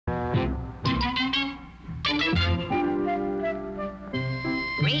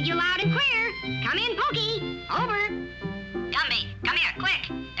Read you loud and clear. Come in, Pokey. Over. Gumby, come here, quick.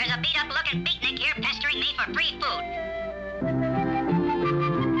 There's a beat-up-looking beatnik here pestering me for free food.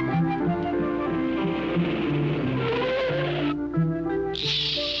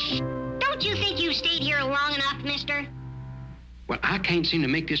 Don't you think you stayed here long enough, mister? Well, I can't seem to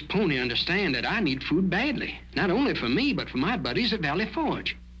make this pony understand that I need food badly. Not only for me, but for my buddies at Valley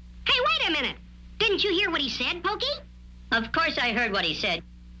Forge. Hey, wait a minute. Didn't you hear what he said, Pokey? Of course I heard what he said.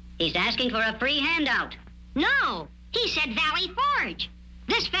 He's asking for a free handout. No, he said Valley Forge.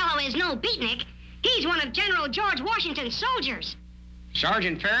 This fellow is no beatnik. He's one of General George Washington's soldiers.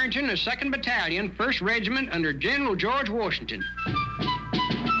 Sergeant Farrington, the 2nd Battalion, 1st Regiment under General George Washington.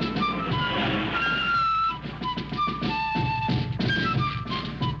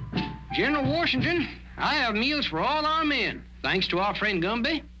 General Washington, I have meals for all our men, thanks to our friend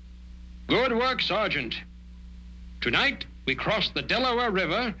Gumby. Good work, Sergeant. Tonight, we cross the Delaware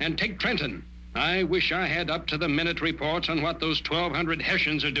River and take Trenton. I wish I had up-to-the-minute reports on what those 1,200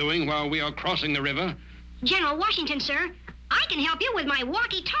 Hessians are doing while we are crossing the river. General Washington, sir, I can help you with my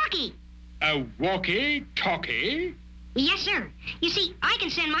walkie-talkie. A walkie-talkie? Yes, sir. You see, I can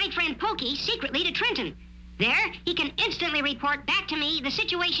send my friend Pokey secretly to Trenton. There, he can instantly report back to me the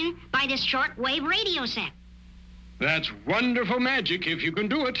situation by this shortwave radio set. That's wonderful magic if you can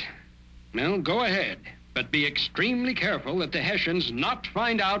do it. Well, go ahead. But be extremely careful that the Hessians not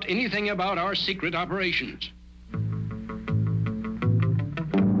find out anything about our secret operations.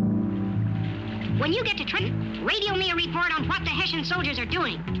 When you get to Trenton, radio me a report on what the Hessian soldiers are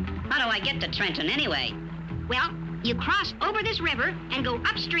doing. How do I get to Trenton anyway? Well, you cross over this river and go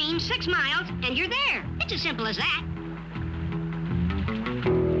upstream 6 miles, and you're there. It's as simple as that.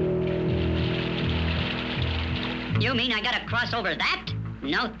 You mean I gotta cross over that?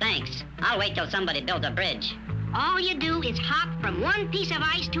 No thanks. I'll wait till somebody builds a bridge. All you do is hop from one piece of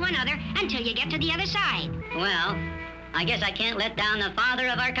ice to another until you get to the other side. Well, I guess I can't let down the father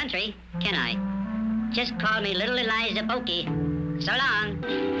of our country, can I? Just call me Little Eliza Pokey. So long.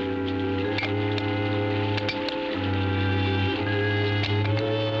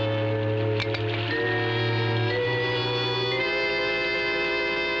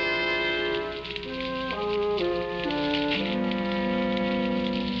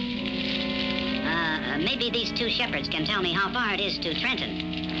 Maybe these 2 shepherds can tell me how far it is to Trenton.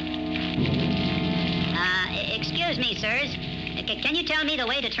 Excuse me, sirs. Can you tell me the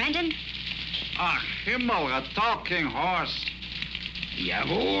way to Trenton? Ah, Himmel, a talking horse.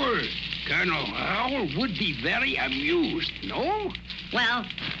 Jawohl. Colonel Earl would be very amused, no? Well,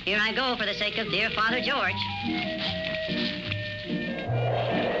 here I go for the sake of dear Father George.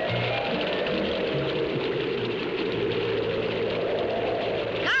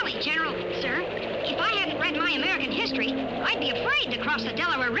 Golly, General, sir, if I hadn't read my American history, I'd be afraid to cross the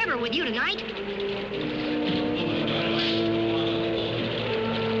Delaware River with you tonight.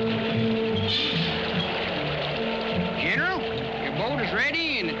 General, your boat is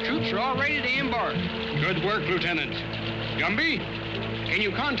ready and the troops are all ready to embark. Good work, Lieutenant. Gumby, can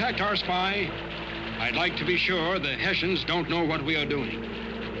you contact our spy? I'd like to be sure the Hessians don't know what we are doing.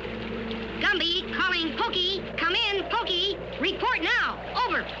 Gumby, calling Pokey. Come in, Pokey. Report now.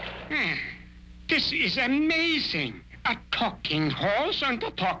 Over. This is amazing. A talking horse and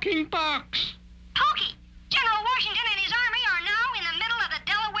a talking box. Pokey, General Washington and his army are now in the middle of the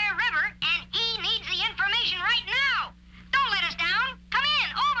Delaware River, and he needs the information right now. Don't let us down. Come in.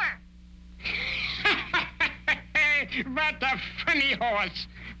 Over. What a funny horse.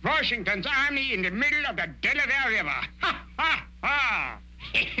 Washington's army in the middle of the Delaware River. Ha, ha, ha.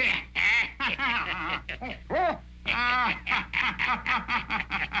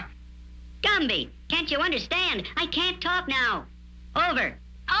 Gumby, can't you understand? I can't talk now. Over.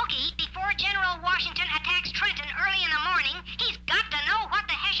 Pokey, before General Washington attacks Trenton early in the morning, he's got to know what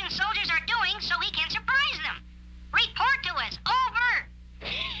the Hessian soldiers are doing so he can surprise them. Report to us. Over.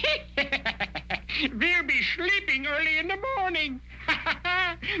 We'll be sleeping early in the morning.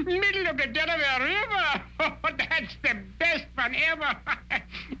 Middle of the Delaware River. Oh, that's the best fun ever.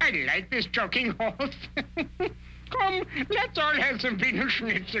 I like this joking horse. Come, let's all have some Wiener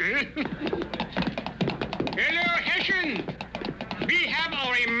Schnitzel. Hello, Hessian. We have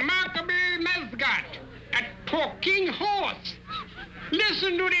a remarkable mascot, a talking horse.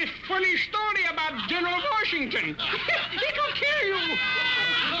 Listen to this funny story about General Washington. It will kill you.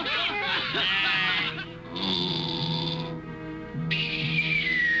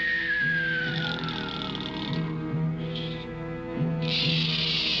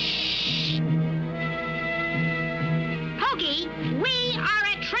 Pokey, we are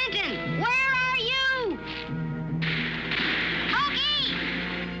at Trenton. Where are you? Pokey!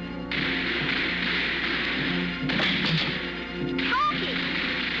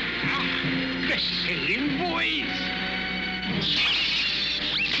 The silly boys.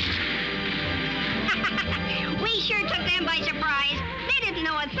 We sure took them by surprise. They didn't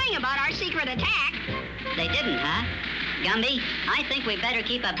know a thing about our secret attack. They didn't, huh? Gumby, I think we better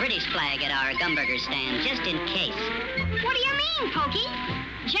keep a British flag at our Gumburger stand, just in case. What do you mean, Pokey?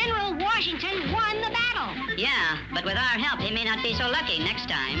 General Washington won the battle. Yeah, but with our help, he may not be so lucky next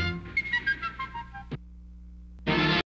time.